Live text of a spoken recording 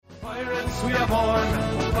Pirates we are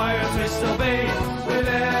born, pirates we still be. We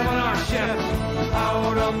live on our ship,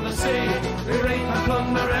 out on the sea. We rape and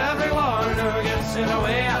plunder everyone who gets in our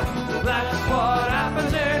way. That's what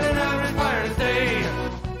happens in every pirate day.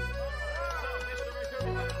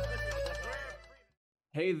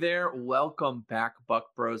 Hey there, welcome back, Buc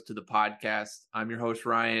Bros, to the podcast. I'm your host,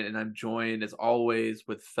 Ryan, and I'm joined, as always,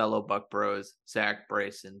 with fellow Buc Bros, Zach,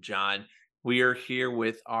 Bryce, and John. We are here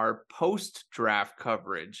with our post-draft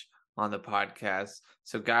coverage on the podcast.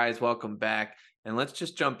 So, guys, welcome back. And let's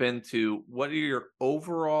just jump into what are your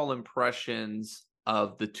overall impressions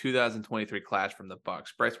of the 2023 class from the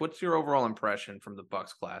Bucs? Bryce, what's your overall impression from the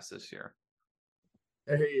Bucs class this year?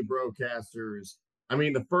 Hey, broadcasters. I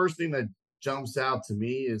mean, the first thing that jumps out to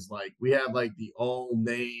me is like we have like the all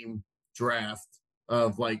name draft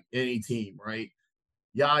of like any team, right?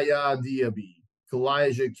 Yaya Diaby,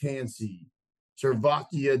 Kalijah Cansey,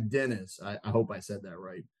 Servakia Dennis. I hope I said that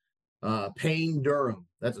right. Payne Durham.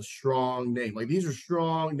 That's a strong name. Like these are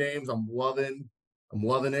strong names. I'm loving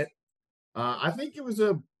it. I think it was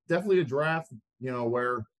definitely a draft,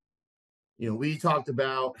 where we talked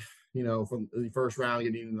about, from the first round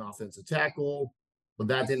getting an offensive tackle. But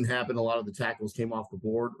that didn't happen. A lot of the tackles came off the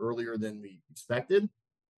board earlier than we expected.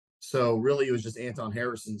 So really it was just Anton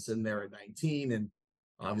Harrison sitting there at 19. And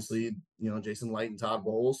obviously, Jason Light and Todd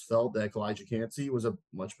Bowles felt that Kalijah Cansey was a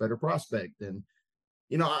much better prospect. And,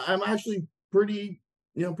 I'm actually pretty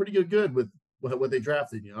good with what they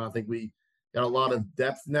drafted. I think we got a lot of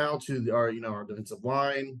depth now to our defensive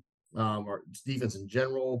line, our defense in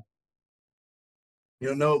general.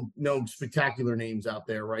 No spectacular names out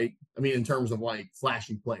there, right? I mean, in terms of like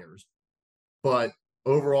flashy players, but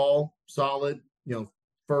overall solid.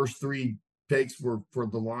 First three picks were for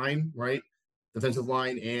the line, right? Defensive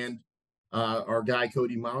line, and our guy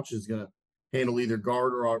Cody Mauch is going to handle either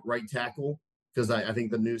guard or right tackle, because I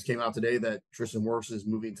think the news came out today that Tristan Wirfs is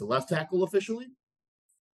moving to left tackle officially.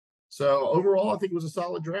 So overall, I think it was a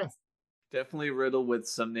solid draft. Definitely riddled with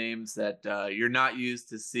some names that you're not used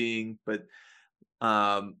to seeing, but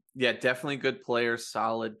definitely good players,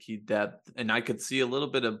 solid key depth. And I could see a little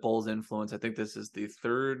bit of Bowles' influence. I think this is the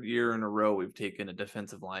third year in a row we've taken a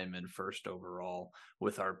defensive lineman first overall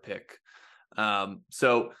with our pick.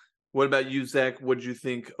 So what about you, Zach? What did you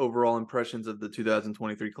think overall impressions of the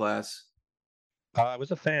 2023 class? I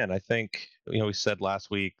was a fan. I think, we said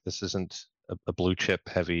last week, this isn't a blue chip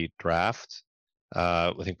heavy draft.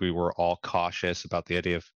 I think we were all cautious about the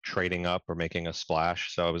idea of trading up or making a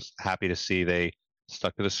splash. So I was happy to see they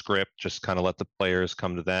stuck to the script, just kind of let the players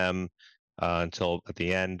come to them until at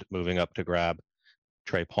the end, moving up to grab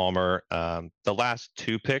Trey Palmer. The last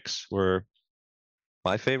two picks were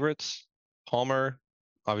my favorites. Palmer,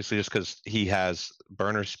 obviously, just because he has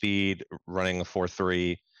burner speed, running a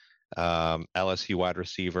 4.3, LSU wide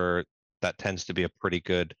receiver. That tends to be a pretty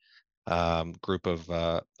good group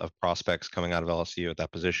of prospects coming out of LSU at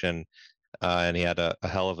that position. And he had a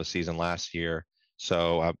hell of a season last year.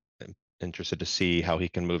 So I'm interested to see how he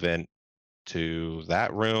can move in to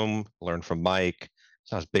that room, learn from Mike.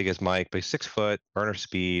 He's not as big as Mike, but he's 6 foot, burner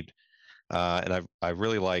speed. And I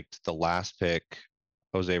really liked the last pick,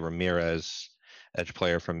 Jose Ramirez, edge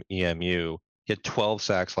player from EMU. He had 12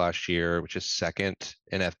 sacks last year, which is second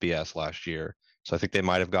in FBS last year. So I think they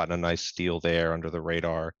might have gotten a nice steal there under the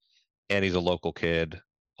radar. And he's a local kid,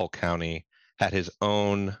 Polk County, had his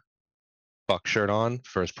own Buck shirt on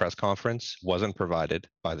for his press conference, wasn't provided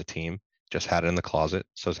by the team, just had it in the closet.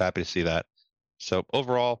 So I was happy to see that. So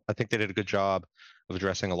overall, I think they did a good job of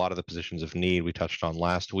addressing a lot of the positions of need we touched on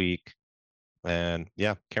last week. And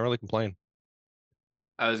yeah, can't really complain.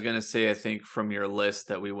 I was going to say, I think from your list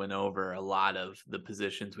that we went over, a lot of the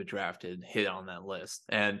positions we drafted hit on that list.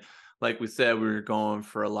 And like we said, we were going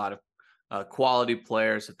for a lot of quality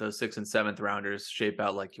players. If those 6th and 7th rounders shape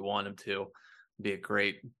out like you want them to, be a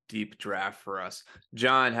great deep draft for us.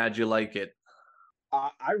 John, how'd you like it?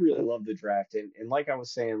 I really love the draft. And like I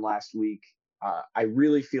was saying last week, I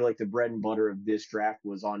really feel like the bread and butter of this draft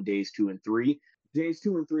was on days 2 and 3. Days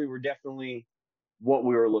 2 and 3 were definitely what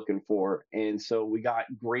we were looking for. And so we got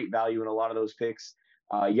great value in a lot of those picks.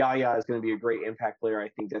 Yaya is going to be a great impact player. I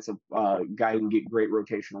think that's a guy who can get great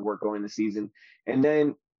rotational work going this season. And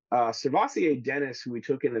then Servakia Dennis, who we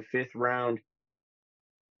took in the 5th round,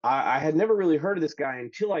 I had never really heard of this guy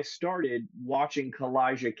until I started watching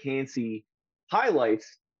Kalijah Cansey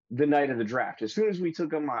highlights the night of the draft. As soon as we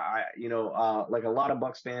took him, like a lot of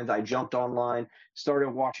Bucs fans, I jumped online,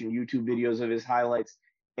 started watching YouTube videos of his highlights.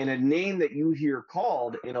 And a name that you hear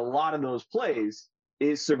called in a lot of those plays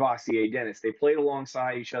is Servakia Dennis. They played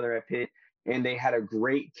alongside each other at Pitt, and they had a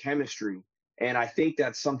great chemistry. And I think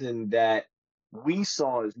that's something that we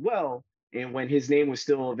saw as well. And when his name was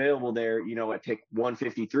still available there, at pick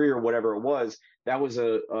 153 or whatever it was, that was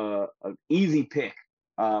a easy pick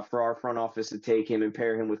for our front office to take him and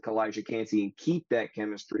pair him with Kalijah Cansey and keep that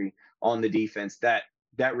chemistry on the defense. That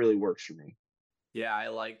really works for me. Yeah, I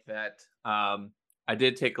like that. I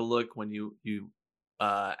did take a look when you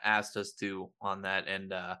asked us to on that,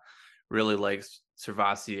 and really likes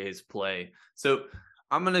Servassier's play. So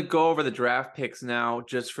I'm gonna go over the draft picks now,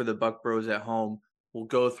 just for the Buc Bros at home. We'll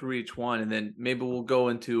go through each one, and then maybe we'll go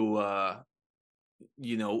into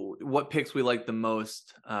what picks we like the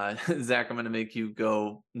most. Zach, I'm gonna make you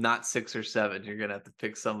go not 6 or 7. You're gonna have to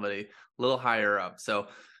pick somebody a little higher up. So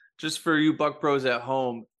just for you Buc Bros at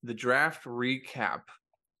home, the draft recap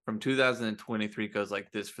from 2023 goes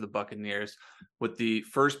like this for the Buccaneers. With the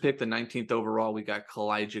first pick, the 19th overall, we got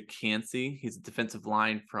Kalijah Cansey. He's a defensive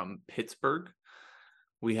line from Pittsburgh.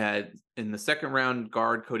 We had in the second round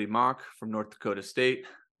guard Cody Mock from North Dakota State.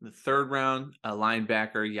 The third round, a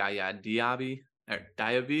linebacker Yaya Diaby.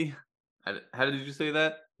 How did you say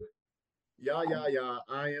that? Yeah,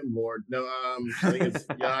 I am Lord. No, I think it's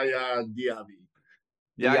Yaya Diaby.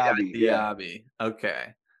 Diaby. Yeah.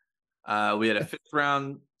 Okay. We had a fifth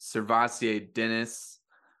round Servassier Dennis.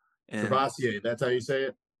 Servassier, that's how you say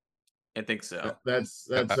it? I think so. That's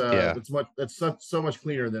so much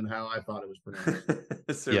cleaner than how I thought it was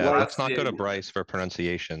pronounced. Yeah, let's not go to Bryce for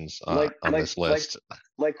pronunciations on this list.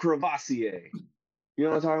 Like Crevassier. You know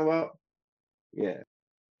what I'm talking about? Yeah.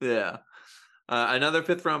 Yeah. Another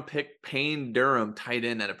fifth round pick, Payne Durham, tight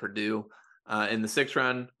end out of Purdue. In the sixth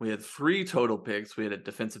round, we had 3 total picks. We had a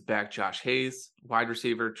defensive back, Josh Hayes, wide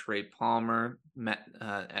receiver, Trey Palmer,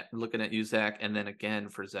 looking at you, Zach, and then again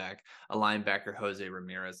for Zach, a linebacker, Jose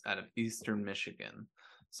Ramirez out of Eastern Michigan.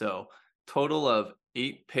 So total of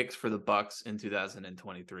 8 picks for the Bucs in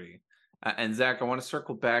 2023. And Zach, I want to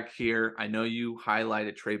circle back here. I know you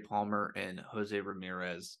highlighted Trey Palmer and Jose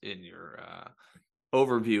Ramirez in your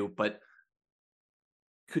overview, but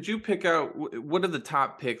could you pick out what are the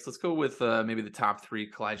top picks? Let's go with maybe the top 3: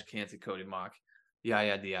 Kalijah Cansey, Cody Mock,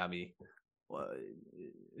 Yaya Diaby.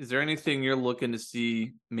 Is there anything you're looking to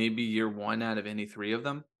see maybe year 1 out of any 3 of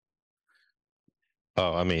them?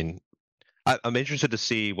 Oh, I mean, I'm interested to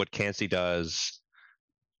see what Cansey does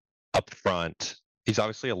up front. He's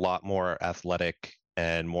obviously a lot more athletic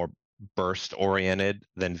and more burst oriented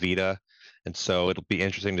than Vita. And so it'll be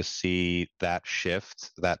interesting to see that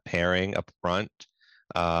shift, that pairing up front.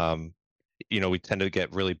 We tend to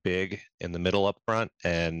get really big in the middle up front,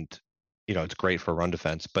 and it's great for run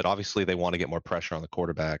defense, but obviously they want to get more pressure on the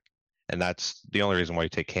quarterback. And that's the only reason why you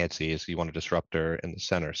take Cansey, is you want a disruptor in the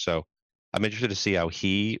center. So I'm interested to see how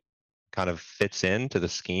he kind of fits into the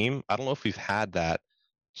scheme. I don't know if we've had that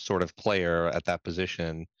sort of player at that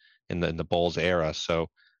position in the Bulls era. So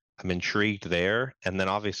I'm intrigued there. And then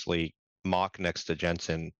obviously Mock next to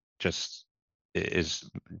Jensen just is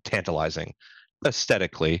tantalizing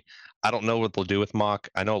aesthetically. I don't know what they'll do with Mock.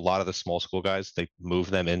 I know a lot of the small school guys, they move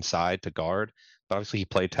them inside to guard, but obviously he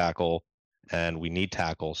played tackle and we need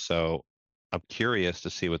tackle. So I'm curious to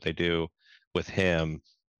see what they do with him,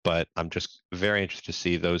 but I'm just very interested to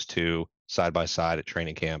see those two side by side at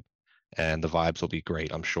training camp, and the vibes will be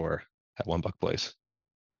great, I'm sure, at One Buc Place.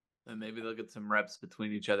 And maybe they'll get some reps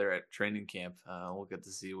between each other at training camp. We'll get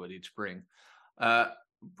to see what each bring.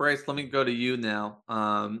 Bryce, let me go to you now.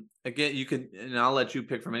 Again, you can, and I'll let you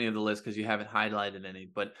pick from any of the list because you haven't highlighted any.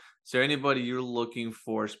 But is there anybody you're looking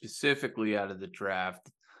for specifically out of the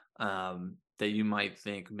draft that you might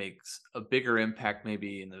think makes a bigger impact,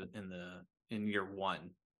 maybe in year 1?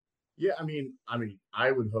 Yeah, I mean,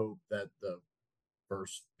 I would hope that the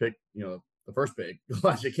first pick,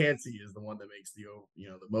 Kalijah Cansey is the one that makes the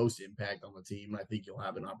most impact on the team. I think you'll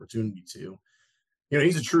have an opportunity to.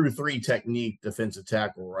 He's a true 3 technique defensive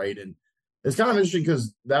tackle, right? And it's kind of interesting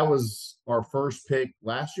because that was our first pick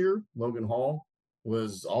last year. Logan Hall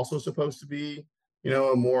was also supposed to be,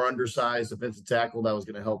 a more undersized defensive tackle that was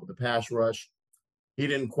going to help with the pass rush. He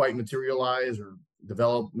didn't quite materialize or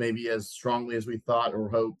develop maybe as strongly as we thought or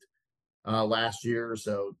hoped last year.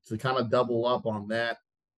 So to kind of double up on that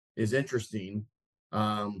is interesting.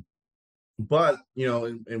 But,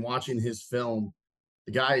 in watching his film,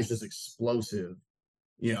 the guy is just explosive,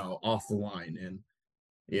 off the line. And,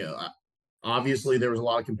 obviously there was a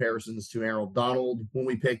lot of comparisons to Aaron Donald when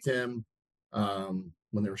we picked him,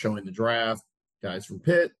 when they were showing the draft. Guys from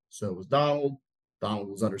Pitt, so was Donald. Donald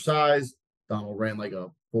was undersized. Donald ran like a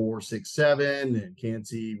 4.67, and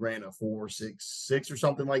Cansey ran a 4.66 or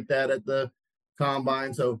something like that at the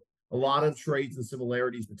combine. So a lot of traits and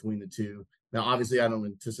similarities between the two. Now, obviously, I don't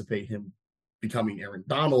anticipate him becoming Aaron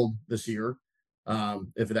Donald this year.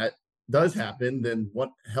 If that does happen, then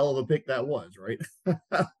what hell of a pick that was, right?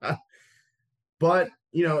 But,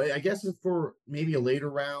 I guess for maybe a later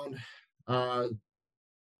round,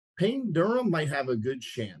 Payne Durham might have a good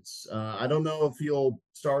chance. I don't know if he'll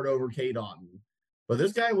start over Cade Otton, but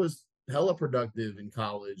this guy was hella productive in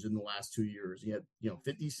college in the last 2 years. He had,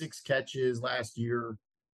 56 catches last year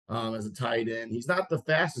as a tight end. He's not the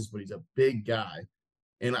fastest, but he's a big guy.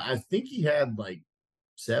 And I think he had like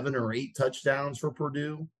 7 or 8 touchdowns for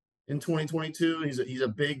Purdue in 2022. He's a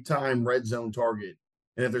big time red zone target.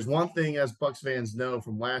 And if there's one thing as Bucs fans know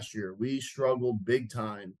from last year, we struggled big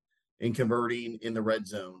time in converting in the red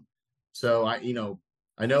zone. So I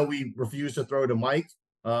know we refused to throw to Mike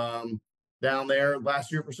down there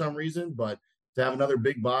last year for some reason, but to have another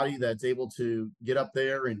big body that's able to get up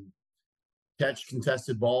there and catch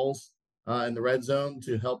contested balls in the red zone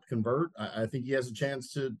to help convert, I think he has a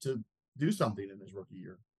chance to do something in his rookie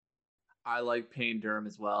year. I like Payne Durham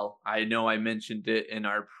as well. I know I mentioned it in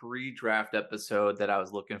our pre-draft episode that I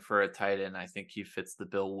was looking for a tight end. I think he fits the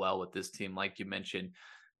bill well with this team. Like you mentioned,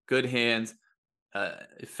 good hands,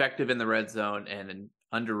 effective in the red zone, and an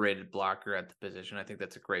underrated blocker at the position. I think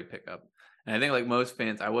that's a great pickup. And I think like most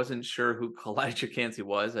fans, I wasn't sure who Kalijah Cansey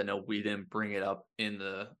was. I know we didn't bring it up in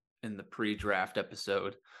the pre-draft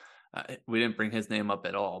episode. We didn't bring his name up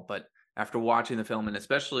at all, but after watching the film, and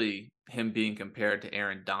especially him being compared to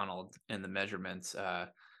Aaron Donald in the measurements,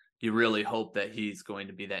 you really hope that he's going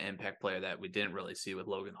to be that impact player that we didn't really see with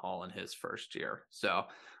Logan Hall in his first year. So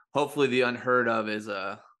hopefully the unheard of is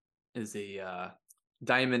a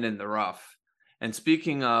diamond in the rough. And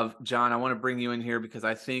speaking of, John, I want to bring you in here because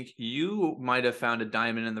I think you might have found a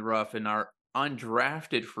diamond in the rough in our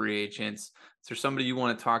undrafted free agents. Is there somebody you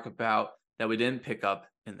want to talk about that we didn't pick up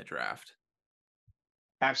in the draft?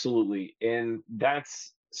 Absolutely. And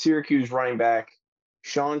that's Syracuse running back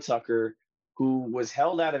Sean Tucker, who was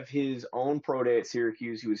held out of his own pro day at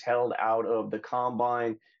Syracuse. He was held out of the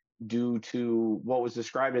combine due to what was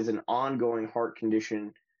described as an ongoing heart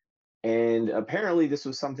condition. And apparently this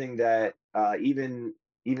was something that even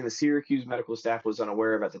the Syracuse medical staff was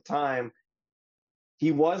unaware of at the time.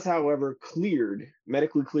 He was, however,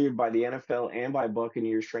 medically cleared by the NFL and by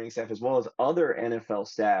Buccaneers training staff, as well as other NFL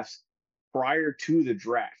staffs prior to the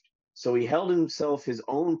draft. So he held himself his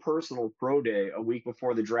own personal pro day a week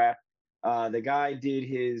before the draft. The guy did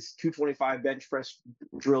his 225 bench press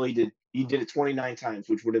drill. He did it 29 times,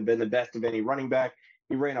 which would have been the best of any running back.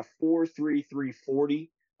 He ran a 4.33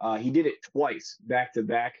 40. He did it twice back to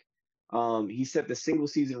back. He set the single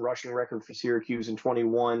season rushing record for Syracuse in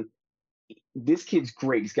 21. This kid's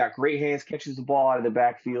great. He's got great hands, catches the ball out of the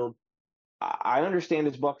backfield. I understand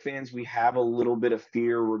as Buck fans, we have a little bit of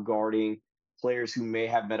fear regarding players who may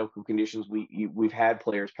have medical conditions. We've had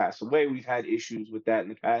players pass away. We've had issues with that in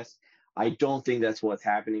the past. I don't think that's what's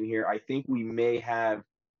happening here. I think we may have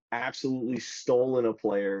absolutely stolen a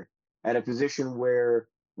player at a position where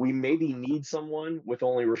we maybe need someone with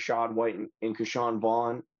only Rashad White and Keshawn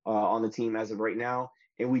Vaughn on the team as of right now,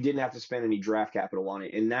 and we didn't have to spend any draft capital on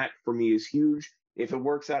it. And that, for me, is huge. If it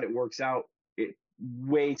works out, it works out. It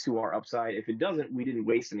way to our upside. If it doesn't, we didn't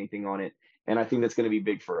waste anything on it, and I think that's going to be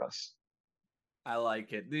big for us. I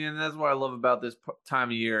like it. And that's what I love about this time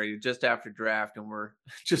of year. You're just after draft, and we're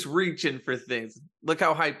just reaching for things. Look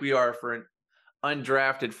how hyped we are for an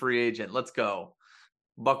undrafted free agent. Let's go.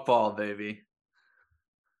 Buckball, baby.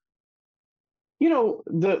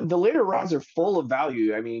 The later rounds are full of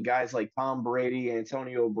value. I mean, guys like Tom Brady,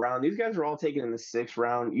 Antonio Brown, these guys are all taken in the 6th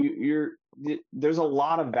round. There's a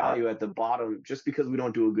lot of value at the bottom. Just because we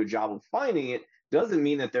don't do a good job of finding it doesn't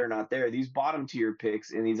mean that they're not there. These bottom tier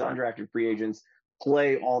picks and these undrafted free agents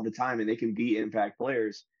play all the time, and they can be impact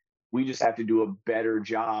players. We just have to do a better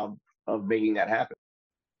job of making that happen.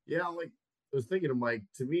 Yeah, like I was thinking of Mike,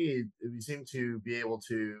 to me, we seem to be able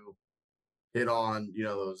to hit on,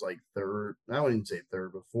 those like third, I wouldn't say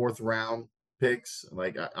third, but 4th round picks.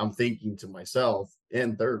 Like I'm thinking to myself,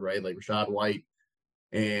 and third, right? Like Rashad White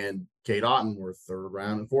and Cade Otton were 3rd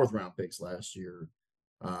round and 4th round picks last year.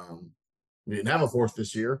 We didn't have a 4th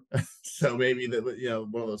this year. So maybe that,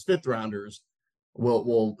 one of those 5th rounders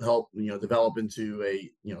will help, develop into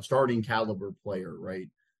a, starting caliber player. Right.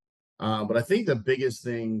 But I think the biggest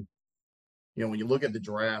thing, when you look at the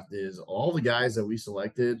draft is all the guys that we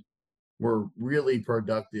selected were really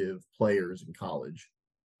productive players in college.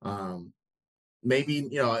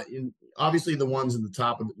 Maybe, obviously the ones at the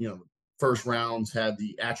top of, first rounds had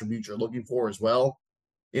the attributes you're looking for as well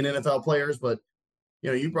in NFL players. But,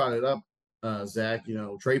 you brought it up, Zach,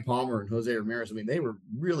 Trey Palmer and Jose Ramirez. I mean, they were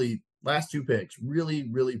really, last 2 picks, really,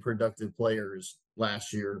 really productive players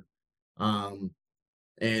last year. And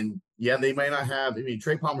And yeah, they may not have. I mean,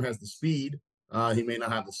 Trey Palmer has the speed. He may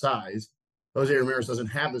not have the size. Jose Ramirez doesn't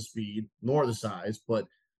have the speed nor the size, but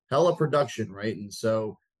hella production, right? And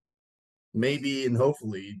so maybe and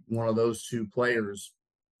hopefully one of those two players,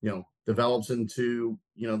 develops into,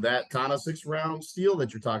 that kind of 6th-round steal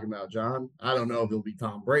that you're talking about, John. I don't know if it'll be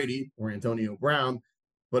Tom Brady or Antonio Brown,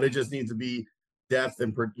 but it just needs to be depth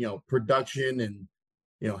and, production and,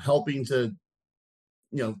 helping to,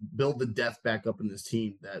 build the depth back up in this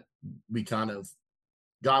team that we kind of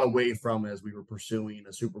got away from as we were pursuing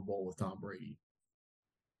a Super Bowl with Tom Brady.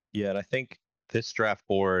 Yeah, and I think this draft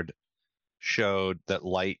board showed that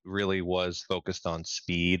Light really was focused on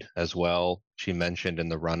speed as well. She mentioned in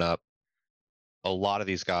the run-up, a lot of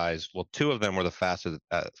these guys, well, 2 of them were the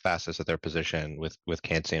fastest at their position with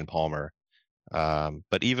Cansey and Palmer.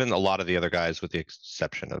 But even a lot of the other guys, with the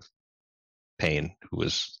exception of Payne, who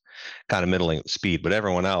was kind of middling speed, but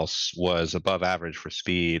everyone else was above average for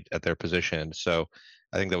speed at their position. So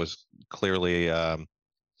I think that was clearly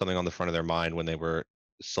something on the front of their mind when they were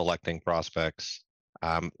selecting prospects.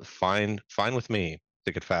 Fine with me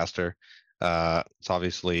to get faster. It's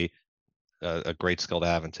obviously a great skill to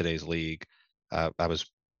have in today's league. I was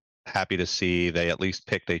happy to see they at least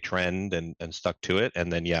picked a trend and stuck to it.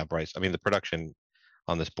 And then, yeah, Bryce, I mean, the production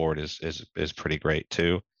on this board is pretty great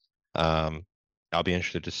too. I'll be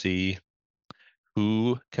interested to see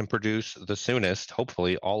who can produce the soonest.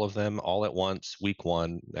 Hopefully all of them all at once, week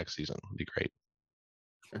 1 next season would be great.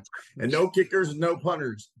 And no kickers and no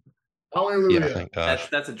punters. Hallelujah. Yeah, thank gosh.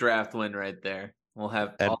 That's a draft win right there. We'll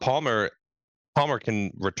have and Palmer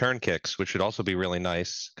can return kicks, which should also be really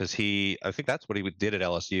nice because I think that's what he did at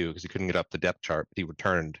LSU because he couldn't get up the depth chart, but he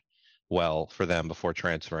returned well for them before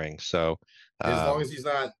transferring. So as long as he's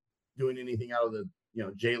not doing anything out of the,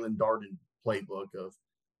 Jalen Darden playbook of,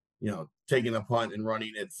 taking a punt and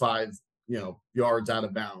running it 5, yards out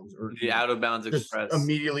of bounds, or the out of bounds just express.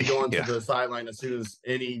 immediately going to the sideline as soon as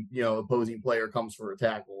any, opposing player comes for a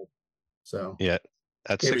tackle. So yeah,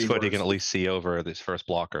 at 6 foot, he can at least see over this first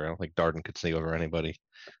blocker. I don't think Darden could see over anybody.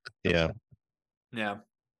 Yeah. Yeah.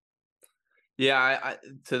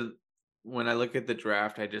 When I look at the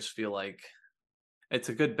draft, I just feel like it's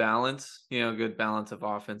a good balance, good balance of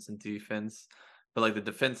offense and defense. But like the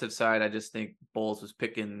defensive side, I just think Bowles was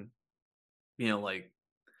picking, like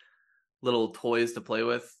little toys to play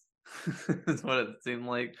with. That's what it seemed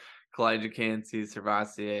like. Kalijah Cansey,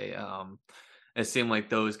 Servassier. It seemed like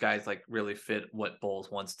those guys like really fit what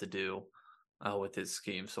Bowles wants to do with his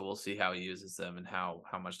scheme. So we'll see how he uses them and how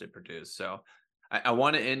much they produce. So I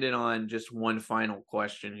want to end it on just one final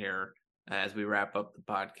question here as we wrap up the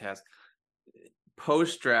podcast.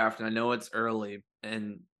 Post draft, and I know it's early,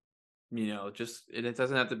 and it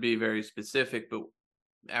doesn't have to be very specific, but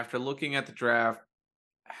after looking at the draft,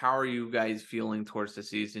 how are you guys feeling towards the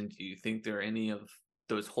season? Do you think there are any of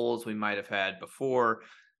those holes we might have had before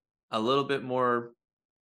a little bit more,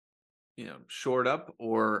 shored up,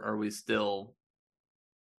 or are we still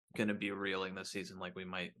going to be reeling this season like we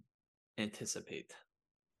might anticipate?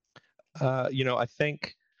 I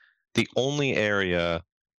think the only area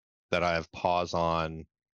that I have pause on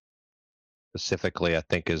specifically, I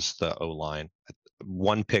think, is the O-line.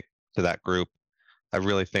 1 pick to that group. I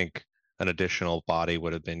really think an additional body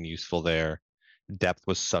would have been useful there. Depth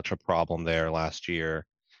was such a problem there last year,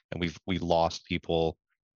 and we lost people.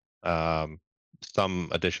 Some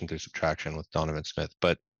addition through subtraction with Donovan Smith,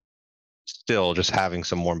 but still just having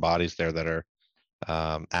some more bodies there that are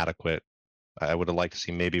adequate. I would have liked to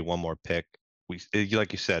see maybe 1 more pick.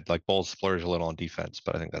 Like you said, like Bowles splurged a little on defense,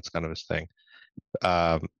 but I think that's kind of his thing.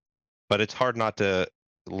 But it's hard not to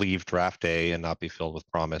leave draft day and not be filled with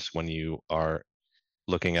promise when you are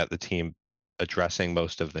looking at the team addressing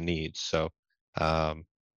most of the needs. So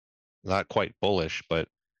not quite bullish, but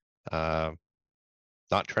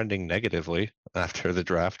not trending negatively after the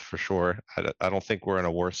draft for sure. I don't think we're in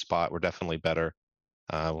a worse spot. We're definitely better.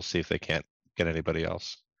 We'll see if they can't get anybody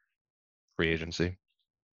else. Free agency.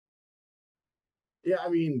 Yeah, I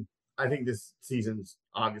mean, I think this season's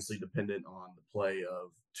obviously dependent on the play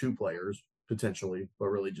of 2 players, potentially, but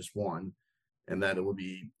really just 1. And that it will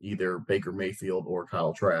be either Baker Mayfield or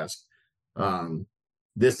Kyle Trask.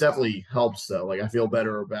 This definitely helps, though. Like, I feel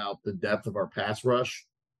better about the depth of our pass rush.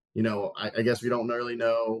 I guess we don't really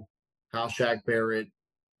know how Shaq Barrett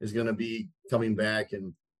is going to be coming back,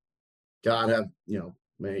 and God have,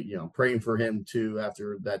 praying for him too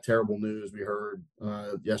after that terrible news we heard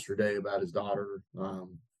yesterday about his daughter.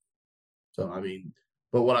 So, I mean,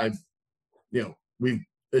 but what I've, we've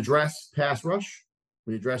addressed pass rush,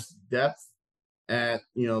 we addressed depth at,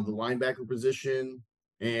 the linebacker position.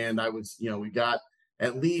 And I would, we got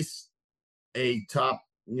at least a top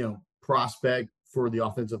prospect for the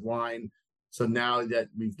offensive line. So now that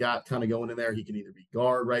we've got kind of going in there, he can either be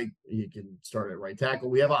guard, right? He can start at right tackle.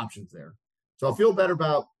 We have options there. So I'll feel better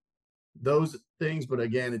about those things. But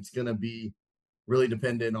again, it's going to be really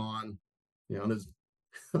dependent on, let's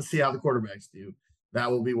see how the quarterbacks do.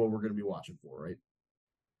 That will be what we're going to be watching for, right?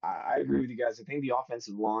 I agree with you guys. I think the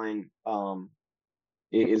offensive line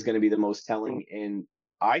is going to be the most telling, and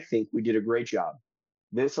I think we did a great job.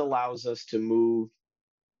 This allows us to move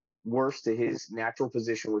Worst to his natural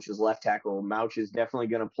position, which is left tackle. Mouch is definitely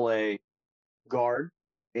going to play guard,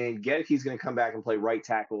 and Gedecke's going to come back and play right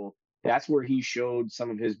tackle. That's where he showed some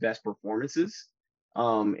of his best performances.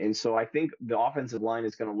 And so I think the offensive line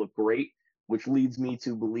is going to look great, which leads me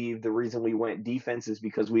to believe the reason we went defense is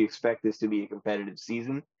because we expect this to be a competitive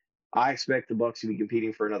season. I expect the Bucs to be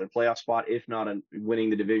competing for another playoff spot, if not winning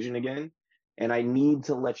the division again. And I need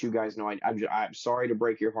to let you guys know, I'm sorry to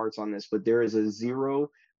break your hearts on this, but there is a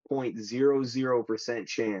 0.00%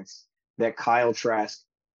 chance that Kyle Trask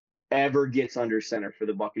ever gets under center for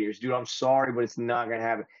the Buccaneers. Dude, I'm sorry, but it's not going to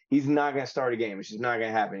happen. He's not going to start a game. It's just not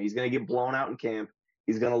going to happen. He's going to get blown out in camp.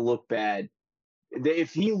 He's going to look bad.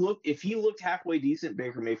 If he looked halfway decent,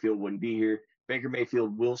 Baker Mayfield wouldn't be here. Baker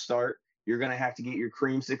Mayfield will start. You're going to have to get your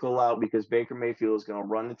creamsicle out because Baker Mayfield is going to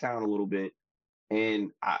run the town a little bit.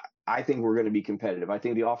 And I think we're going to be competitive. I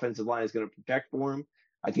think the offensive line is going to protect for him.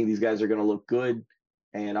 I think these guys are going to look good.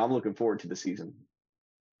 And I'm looking forward to the season.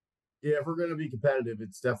 Yeah, if we're going to be competitive,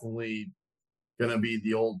 it's definitely going to be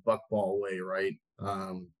the old Buck ball way, right?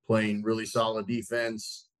 Playing really solid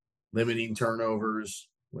defense, limiting turnovers,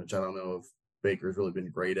 which I don't know if Baker's really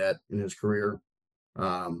been great at in his career.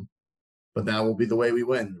 But that will be the way we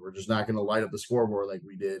win. We're just not going to light up the scoreboard like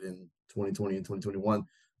we did in 2020 and 2021,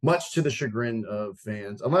 much to the chagrin of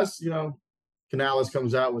fans, unless, Canales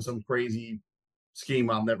comes out with some crazy scheme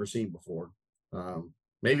I've never seen before.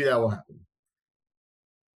 Maybe that will happen.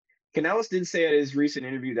 Canales did say at his recent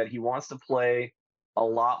interview that he wants to play a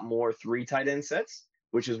lot more 3 tight end sets,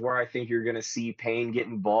 which is where I think you're going to see Payne get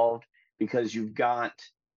involved because you've got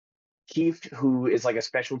Keith, who is like a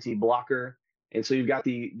specialty blocker. And so you've got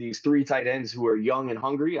these 3 tight ends who are young and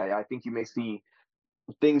hungry. I think you may see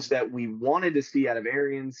things that we wanted to see out of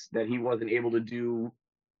Arians that he wasn't able to do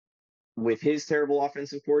with his terrible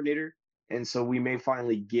offensive coordinator. And so we may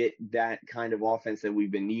finally get that kind of offense that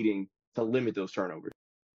we've been needing to limit those turnovers.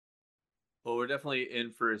 Well, we're definitely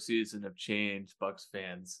in for a season of change, Bucs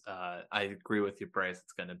fans. I agree with you, Bryce.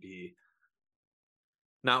 It's going to be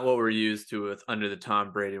not what we're used to with under the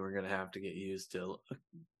Tom Brady. We're going to have to get used to a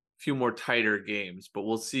few more tighter games, but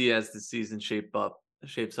we'll see as the season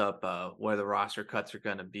shapes up where the roster cuts are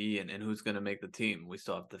going to be and who's going to make the team. We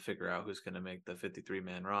still have to figure out who's going to make the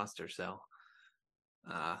 53-man roster. So,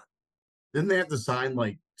 didn't they have to sign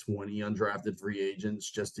like 20 undrafted free agents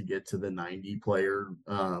just to get to the 90 players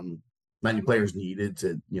needed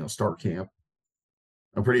to, start camp?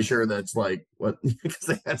 I'm pretty sure that's like what, because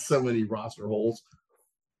they had so many roster holes.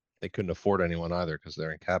 They couldn't afford anyone either because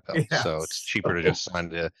they're in cap help. Yeah, so it's cheaper to just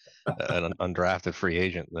sign an undrafted free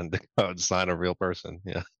agent than to go and sign a real person.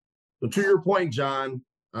 Yeah. So to your point, John,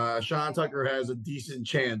 Sean Tucker has a decent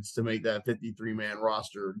chance to make that 53-man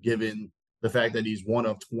roster, given the fact that he's one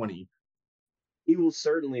of 20. He will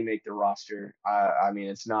certainly make the roster. I mean,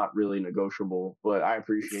 it's not really negotiable, but I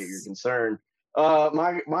appreciate your concern.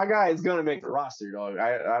 My guy is gonna make the roster, dog.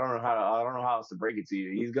 I don't know how else to break it to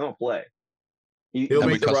you. He's gonna play. He'll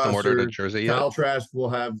make the roster. Ordered a jersey Kyle yet? Trask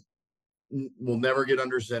will never get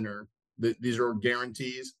under center. These are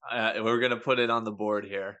guarantees. We're gonna put it on the board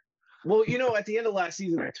here. Well, at the end of last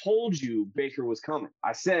season, I told you Baker was coming.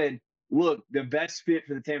 I said, look, the best fit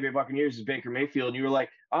for the Tampa Bay Buccaneers is Baker Mayfield. And you were like,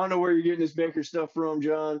 I don't know where you're getting this Baker stuff from,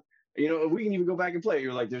 John. If we can even go back and play.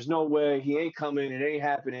 You're like, there's no way. He ain't coming. It ain't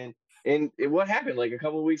happening. And what happened? Like a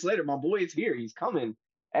couple of weeks later, my boy is here. He's coming.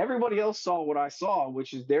 Everybody else saw what I saw,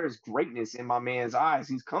 which is there's greatness in my man's eyes.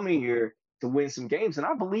 He's coming here to win some games, and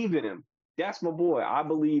I believe in him. That's my boy. I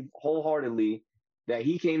believe wholeheartedly that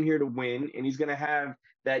he came here to win, and he's going to have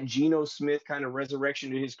that Geno Smith kind of resurrection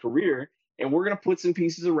to his career, and we're going to put some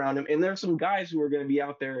pieces around him. And there's some guys who are going to be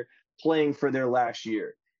out there playing for their last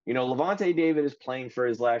year. Levante David is playing for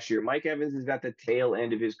his last year. Mike Evans is at the tail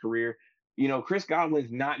end of his career. Chris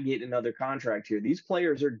Godwin's not getting another contract here. These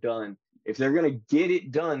players are done. If they're going to get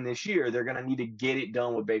it done this year, they're going to need to get it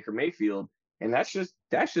done with Baker Mayfield. And that's just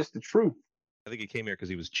the truth. I think he came here because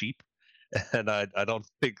he was cheap. And I don't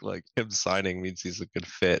think like him signing means he's a good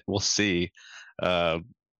fit. We'll see. I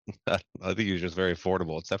think he's just very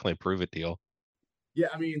affordable. It's definitely a prove it deal. Yeah,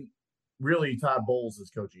 I mean, really, Todd Bowles is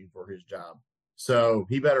coaching for his job. So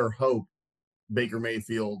he better hope Baker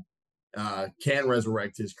Mayfield can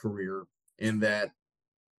resurrect his career, and that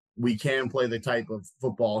we can play the type of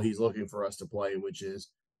football he's looking for us to play, which is,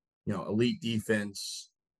 elite defense,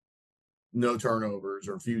 no turnovers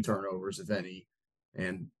or few turnovers, if any,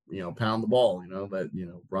 and, pound the ball,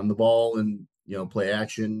 run the ball and, play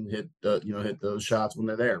action, hit those shots when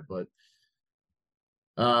they're there. But,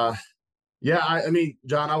 yeah, I mean,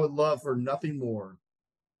 John, I would love for nothing more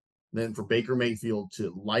than for Baker Mayfield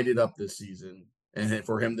to light it up this season and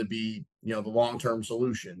for him to be, the long-term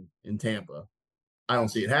solution in Tampa. I don't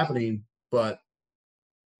see it happening, but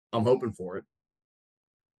I'm hoping for it.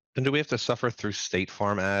 And do we have to suffer through State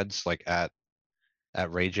Farm ads like at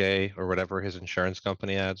Ray J or whatever his insurance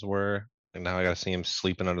company ads were? And now I gotta see him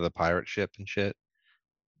sleeping under the pirate ship and shit.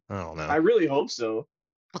 I don't know. I really hope so.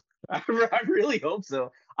 I really hope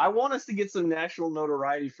so. I want us to get some national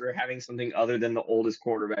notoriety for having something other than the oldest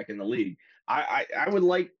quarterback in the league. I would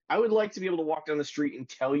like to be able to walk down the street and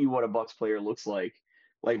tell you what a Bucs player looks like.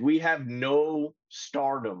 Like, we have no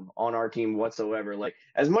stardom on our team whatsoever. Like,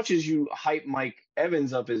 as much as you hype Mike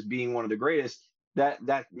Evans up as being one of the greatest, that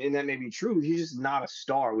may be true. He's just not a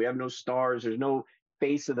star. We have no stars. There's no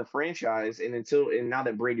face of the franchise. And now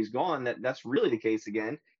that Brady's gone, that's really the case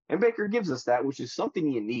again. And Baker gives us that, which is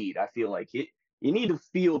something you need. I feel like you need to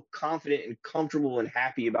feel confident and comfortable and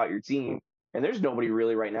happy about your team. And there's nobody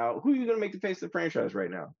really right now. Who are you going to make the face of the franchise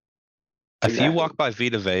right now? If you walk by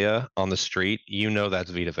Vita Vea on the street, that's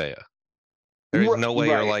Vita Vea. There's no way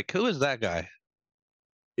you're like, who is that guy?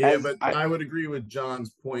 Yeah, but I would agree with John's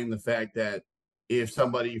point in the fact that if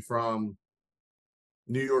somebody from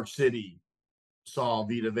New York City saw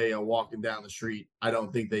Vita Vea walking down the street, I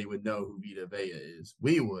don't think they would know who Vita Vea is.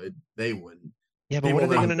 We would. They wouldn't. Yeah, but what are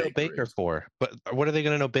they going to know Baker for? But what are they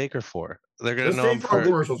going to know Baker for? They're going to know him for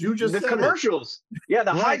commercials. You just the commercials. Yeah,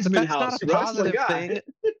 the Heisman House. That's not a positive thing.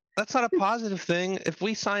 That's not a positive thing. If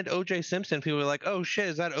we signed O.J. Simpson, people were like, "Oh shit,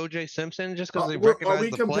 is that O.J. Simpson?" Just because they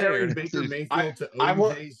recognize the player. Baker Mayfield to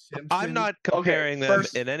O.J. Simpson? I'm not comparing them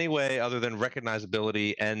in any way other than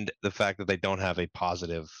recognizability and the fact that they don't have a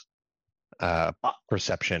positive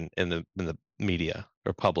perception in the media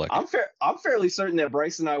or public. I'm fairly certain that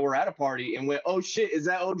Bryce and I were at a party and went, "Oh shit, is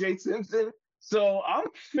that O.J. Simpson?" So I'm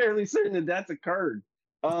fairly certain that that's occurred.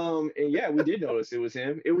 And yeah, we did notice it was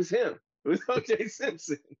him. It was O.J.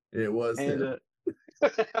 Simpson. It was him.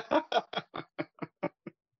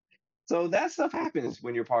 So that stuff happens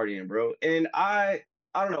when you're partying, bro. And I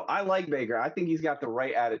don't know. I like Baker. I think he's got the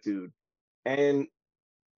right attitude, and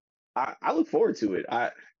I look forward to it.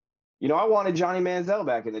 I wanted Johnny Manziel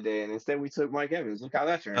back in the day, and instead we took Mike Evans. Look how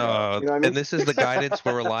that turned out. You know what I mean? And this is the guidance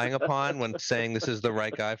we're relying upon when saying this is the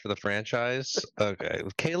right guy for the franchise. Okay,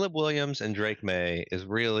 Caleb Williams and Drake May is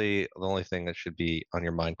really the only thing that should be on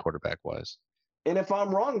your mind quarterback-wise. And if I'm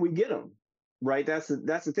wrong, we get him, right? That's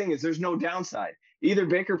the thing, is there's no downside. Either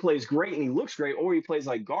Baker plays great and he looks great, or he plays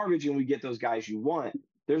like garbage and we get those guys you want.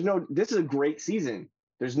 This is a great season.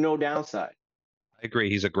 There's no downside. I agree.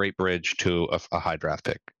 He's a great bridge to a high draft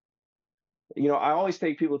pick. I always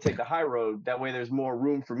take people to take the high road. That way there's more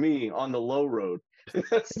room for me on the low road.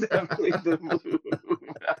 That's definitely the move.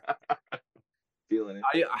 Feeling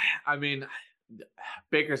it. I mean,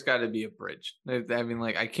 Baker's got to be a bridge. I mean,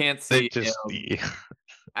 like, I can't see he's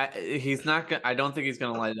not going to, I don't think he's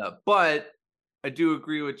going to light it up. But I do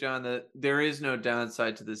agree with John that there is no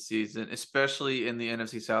downside to this season, especially in the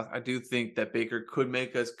NFC South. I do think that Baker could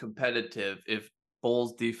make us competitive if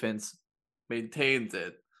Bulls defense maintains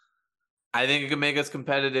it. I think it can make us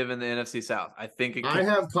competitive in the NFC South. I think it can. I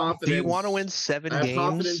have confidence. Do you want to win 7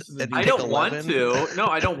 games? I don't want to. No,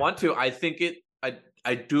 I don't want to. I think it.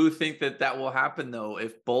 I do think that will happen though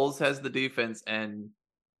if Bulls has the defense and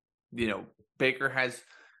Baker has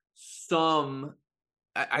some.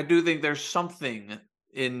 I do think there's something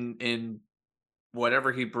in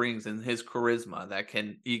whatever he brings in his charisma that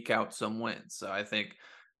can eke out some wins. So I think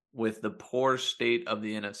with the poor state of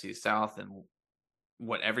the NFC South and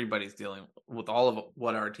what everybody's dealing with, all of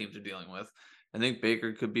what our teams are dealing with, I think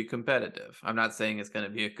Baker could be competitive. I'm not saying it's going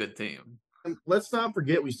to be a good team. And let's not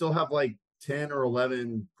forget, we still have like 10 or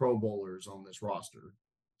 11 Pro Bowlers on this roster.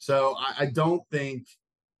 So I don't think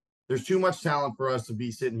there's too much talent for us to be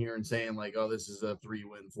sitting here and saying like, oh, this is a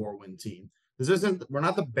 3-win, 4-win team. We're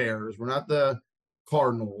not the Bears. We're not the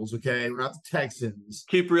Cardinals. Okay. We're not the Texans.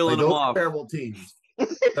 Keep reeling them off. Terrible teams.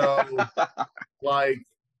 So like,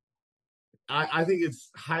 I think it's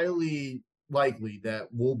highly likely that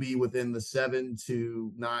we'll be within the 7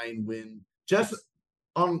 to 9 win, just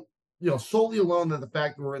on, solely alone on the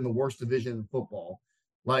fact that we're in the worst division in football.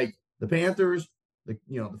 Like the Panthers, the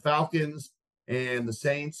Falcons and the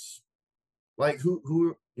Saints, like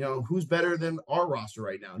who who's better than our roster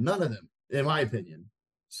right now? None of them, in my opinion.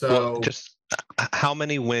 So Well, just how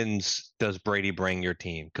many wins does Brady bring your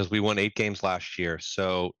team? Because we won 8 games last year.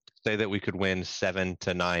 So say that we could win 7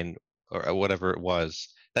 to 9 or whatever it was.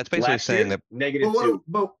 That's basically Last saying year, that. -2.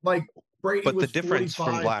 but like Brady But the was difference from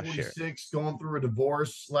 45, last year, 46, going through a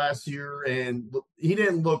divorce last year, and he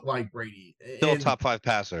didn't look like Brady. still a And top 5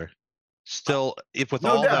 passer. Still, if with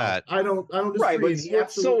no all doubt, that, I don't Right, disagree. but And he so is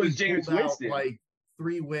absolutely James pulled out Winston. like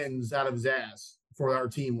 3 wins out of his ass for our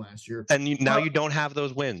team last year. and now But- you don't have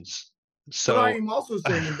those wins. But So I am also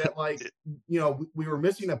saying that, like, we were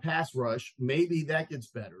missing a pass rush. Maybe that gets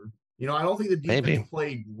better. I don't think the defense Maybe.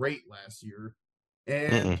 played great last year,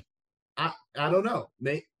 Mm-mm. and I don't know.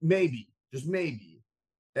 Maybe, just maybe.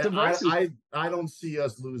 To Bryce's- I don't see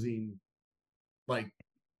us losing. Like,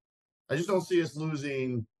 I just don't see us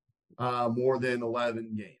losing more than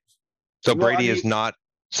 11 games. So Well, I Brady is mean- not.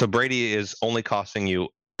 So Brady is only costing you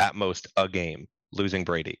at most a game. Losing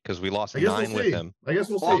Brady because we lost I guess 9 we'll with see. him. I guess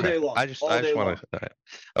we'll All see. day long. I just all day long. want to.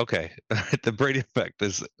 Okay, the Brady effect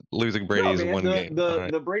is losing Brady No, is man, one game. All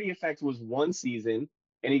right. the Brady effect was one season,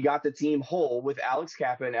 and he got the team whole with Alex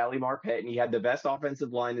Kappa and Ali Marpet, and he had the best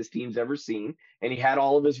offensive line this team's ever seen, and he had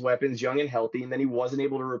all of his weapons young and healthy, and then he wasn't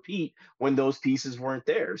able to repeat when those pieces weren't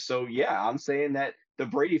there. So, yeah, I'm saying that the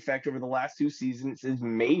Brady effect over the last 2 seasons is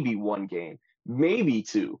maybe 1 game, maybe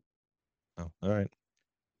 2. Oh, all right.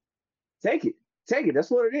 Take it.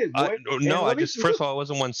 That's what it is, boy. No, And first of all, it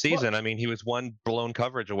wasn't one season. I mean, he was one blown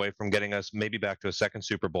coverage away from getting us maybe back to a second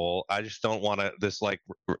Super Bowl. I just don't want this like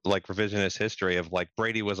revisionist history of like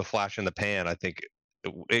Brady was a flash in the pan. I think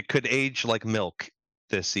it could age like milk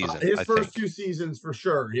this season. His first 2 seasons for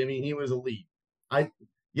sure. I mean, he was elite.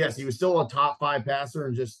 Yes, he was still a top 5 passer,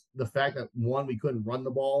 and just the fact that we couldn't run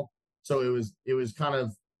the ball, so it was kind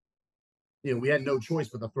of, we had no choice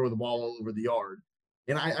but to throw the ball all over the yard.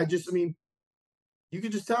 And I mean, you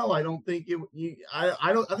could just tell. I don't think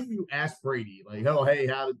I think you asked Brady, like, oh, hey,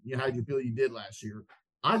 how did you feel you did last year?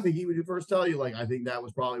 I think he would first tell you, like, I think that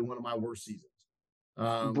was probably one of my worst seasons.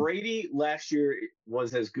 Brady last year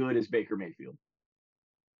was as good as Baker Mayfield.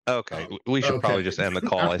 Okay, we should probably just end the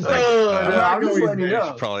call. I think I'm just letting you we know.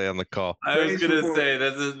 should probably end the call. I was Praise gonna report. say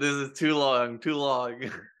this is too long.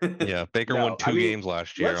 Yeah, Baker No, won 2 games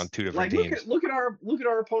last year on 2 different teams. Look at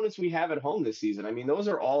our opponents we have at home this season. I mean, those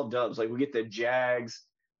are all dubs. Like, we get the Jags,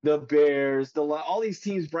 the Bears, all these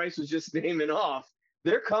teams Bryce was just naming off.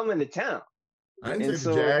 They're coming to town. I didn't And say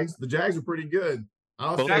so- the Jags. The Jags are pretty good.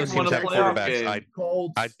 Both Jags those won teams a have playoff quarterbacks. game.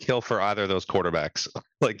 Colts. I'd kill for either of those quarterbacks.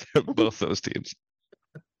 Like both those teams.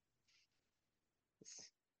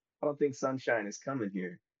 I don't think sunshine is coming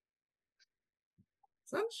here.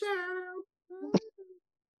 Sunshine.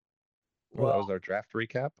 Well, that was our draft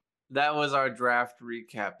recap. That was our draft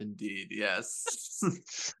recap, indeed. Yes,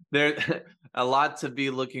 there a lot to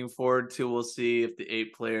be looking forward to. We'll see if the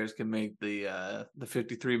 8 players can make the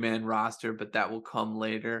 53-man roster, but that will come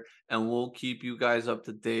later, and we'll keep you guys up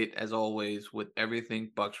to date as always with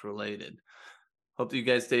everything Bucks related. Hope that you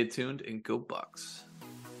guys stay tuned and go Bucks.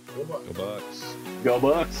 Go Bucks. Go Bucks. Go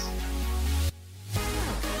Bucks.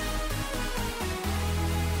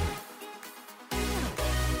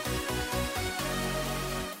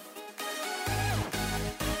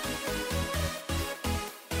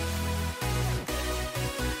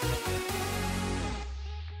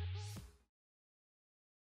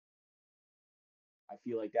 I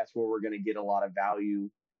feel like that's where we're going to get a lot of value.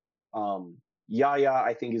 Yaya,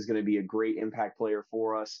 I think, is going to be a great impact player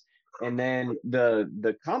for us. And then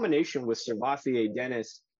the combination with Servassier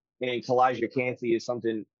Dennis and Kalijah Cansey is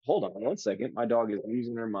something. Hold on 1 second. My dog is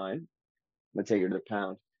losing her mind. I'm going to take her to the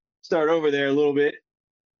pound. Start over there a little bit.